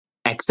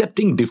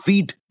Accepting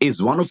defeat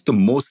is one of the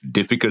most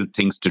difficult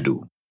things to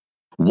do.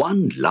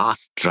 One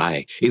last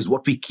try is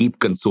what we keep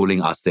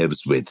consoling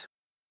ourselves with.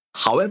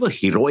 However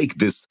heroic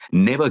this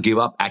never give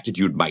up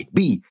attitude might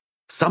be,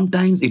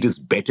 sometimes it is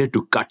better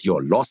to cut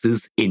your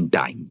losses in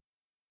time.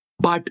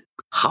 But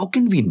how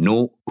can we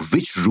know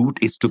which route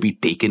is to be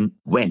taken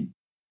when?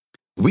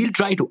 We'll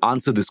try to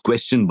answer this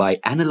question by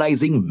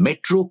analyzing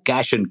Metro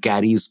Cash and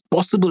Carry's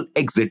possible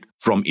exit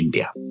from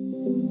India.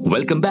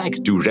 Welcome back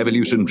to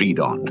Revolution Read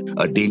On,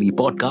 a daily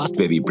podcast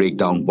where we break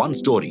down one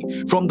story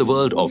from the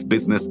world of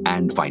business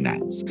and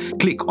finance.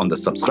 Click on the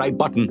subscribe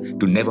button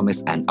to never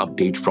miss an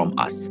update from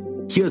us.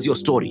 Here's your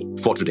story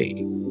for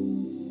today.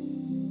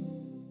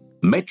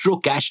 Metro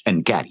Cash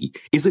and Carry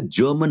is a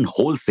German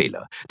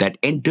wholesaler that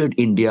entered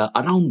India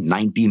around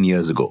 19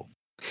 years ago.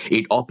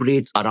 It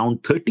operates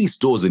around 30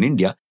 stores in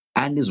India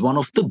and is one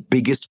of the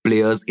biggest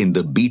players in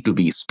the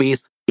B2B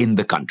space in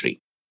the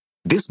country.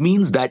 This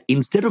means that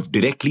instead of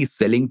directly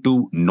selling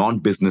to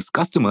non-business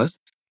customers,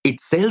 it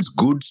sells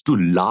goods to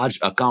large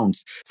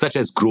accounts such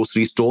as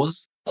grocery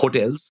stores,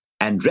 hotels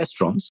and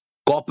restaurants,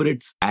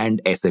 corporates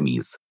and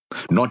SMEs.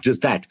 Not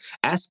just that,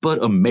 as per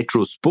a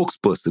Metro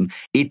spokesperson,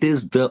 it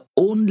is the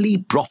only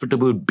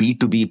profitable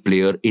B2B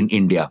player in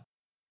India.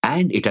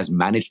 And it has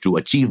managed to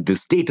achieve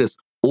this status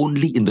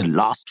only in the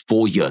last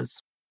 4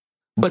 years.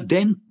 But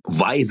then,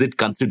 why is it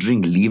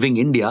considering leaving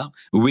India,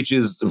 which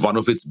is one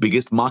of its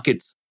biggest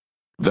markets?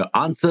 The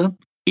answer,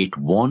 it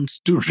wants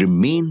to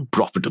remain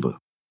profitable.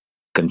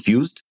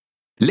 Confused?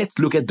 Let's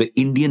look at the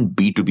Indian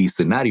B2B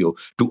scenario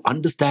to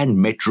understand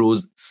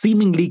Metro's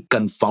seemingly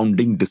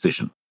confounding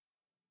decision.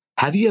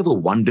 Have you ever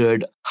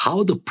wondered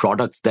how the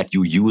products that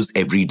you use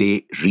every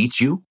day reach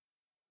you?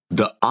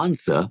 The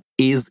answer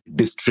is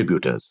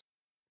distributors.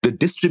 The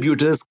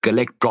distributors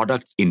collect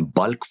products in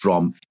bulk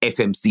from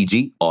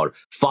FMCG or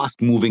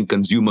fast-moving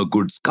consumer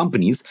goods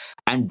companies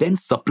and then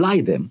supply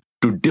them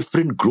to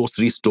different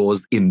grocery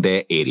stores in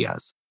their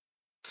areas.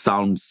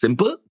 Sounds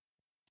simple?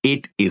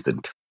 It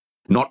isn't.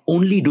 Not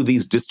only do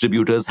these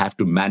distributors have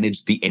to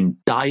manage the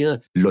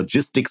entire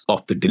logistics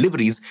of the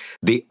deliveries,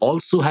 they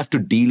also have to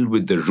deal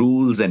with the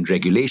rules and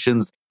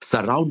regulations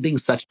surrounding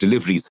such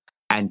deliveries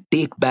and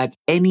take back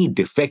any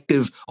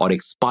defective or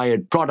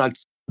expired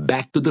products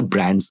back to the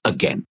brands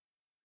again.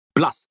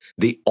 Plus,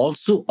 they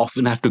also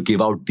often have to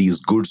give out these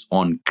goods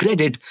on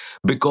credit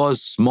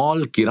because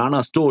small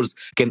kirana stores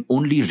can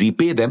only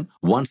repay them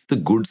once the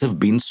goods have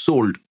been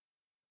sold.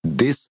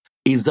 This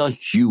is a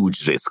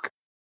huge risk.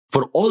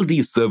 For all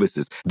these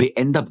services, they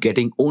end up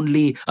getting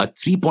only a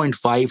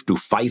 3.5 to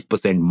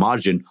 5%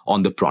 margin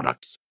on the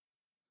products.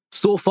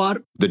 So far,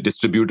 the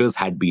distributors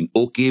had been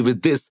okay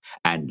with this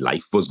and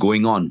life was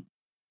going on.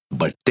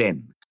 But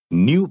then,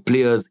 new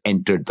players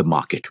entered the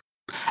market.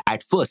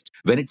 At first,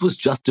 when it was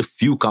just a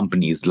few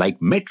companies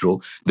like Metro,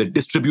 the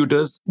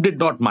distributors did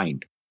not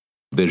mind.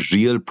 The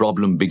real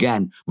problem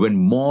began when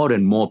more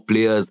and more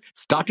players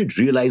started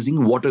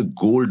realizing what a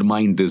gold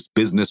mine this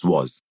business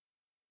was.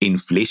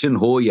 Inflation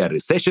ho ya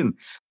recession,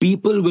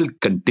 people will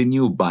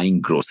continue buying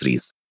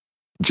groceries.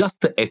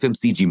 Just the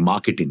FMCG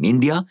market in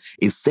India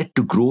is set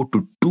to grow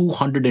to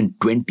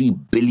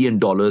 $220 billion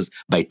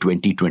by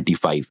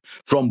 2025,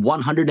 from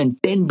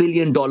 $110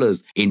 billion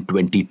in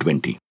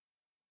 2020.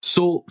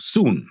 So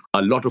soon,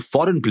 a lot of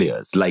foreign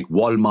players like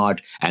Walmart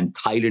and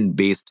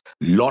Thailand-based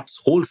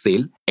Lots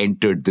Wholesale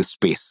entered this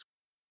space.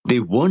 They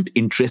weren't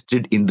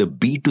interested in the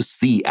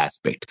B2C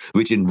aspect,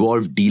 which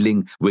involved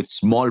dealing with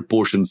small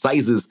portion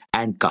sizes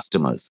and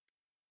customers.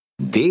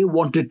 They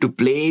wanted to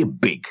play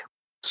big.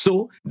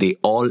 So they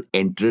all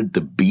entered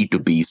the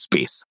B2B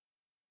space.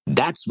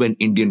 That's when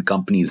Indian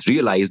companies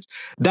realized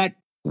that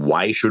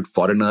why should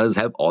foreigners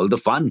have all the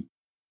fun?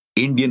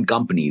 Indian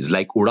companies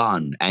like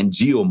Udaan and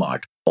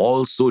JioMart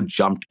also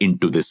jumped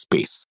into this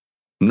space.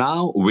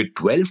 Now, with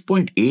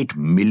 12.8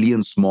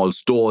 million small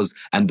stores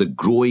and the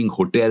growing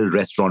hotel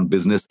restaurant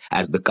business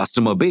as the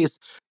customer base,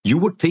 you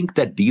would think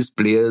that these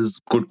players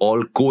could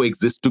all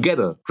coexist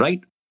together, right?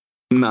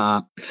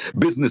 Nah,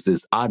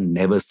 businesses are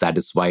never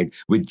satisfied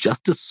with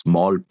just a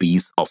small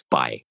piece of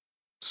pie.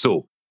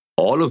 So,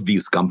 all of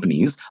these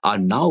companies are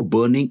now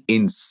burning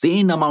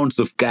insane amounts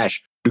of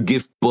cash to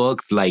give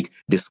perks like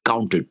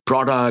discounted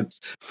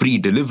products, free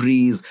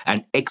deliveries,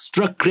 and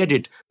extra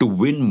credit to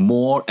win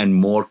more and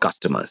more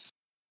customers.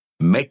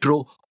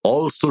 Metro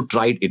also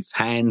tried its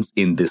hands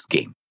in this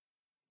game.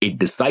 It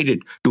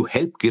decided to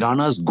help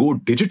Kiranas go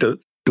digital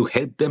to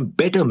help them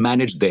better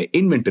manage their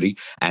inventory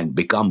and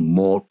become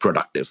more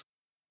productive.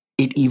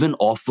 It even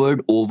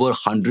offered over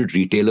 100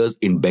 retailers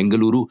in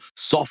Bengaluru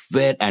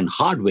software and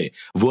hardware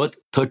worth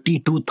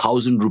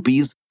 32,000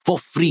 rupees for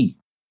free.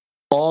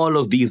 All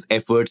of these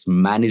efforts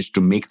managed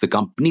to make the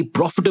company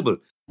profitable,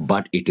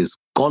 but it is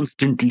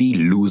constantly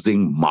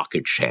losing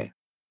market share.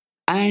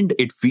 And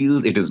it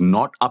feels it is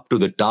not up to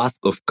the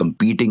task of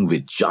competing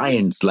with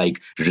giants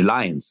like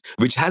Reliance,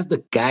 which has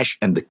the cash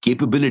and the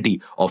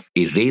capability of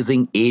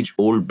erasing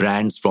age-old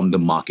brands from the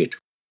market.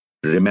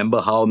 Remember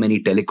how many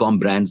telecom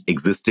brands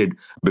existed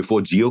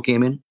before Jio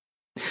came in?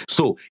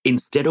 So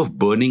instead of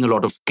burning a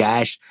lot of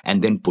cash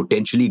and then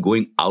potentially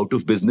going out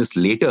of business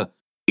later,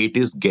 it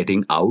is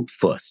getting out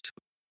first.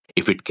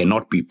 If it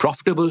cannot be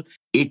profitable,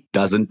 it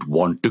doesn't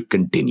want to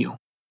continue.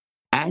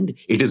 And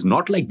it is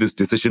not like this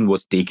decision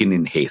was taken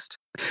in haste.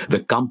 The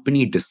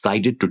company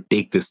decided to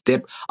take this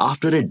step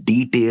after a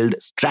detailed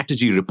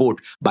strategy report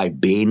by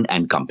Bain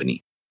and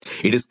Company.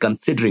 It is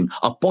considering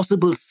a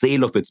possible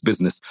sale of its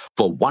business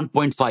for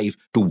 1.5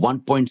 to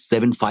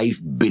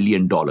 1.75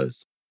 billion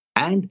dollars.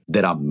 And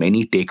there are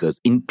many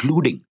takers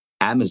including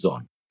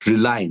Amazon,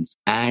 Reliance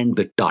and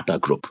the Tata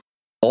Group,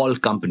 all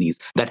companies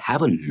that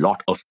have a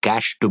lot of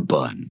cash to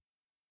burn.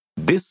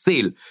 This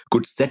sale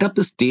could set up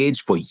the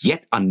stage for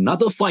yet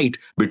another fight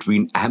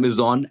between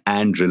Amazon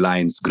and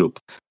Reliance Group,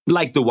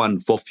 like the one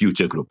for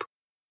Future Group.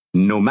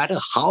 No matter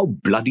how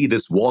bloody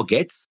this war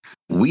gets,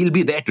 we'll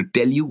be there to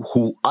tell you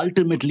who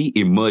ultimately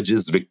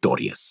emerges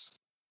victorious.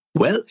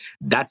 Well,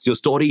 that's your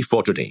story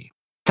for today.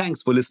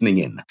 Thanks for listening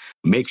in.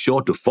 Make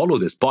sure to follow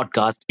this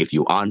podcast if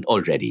you aren't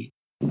already.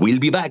 We'll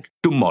be back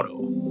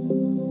tomorrow.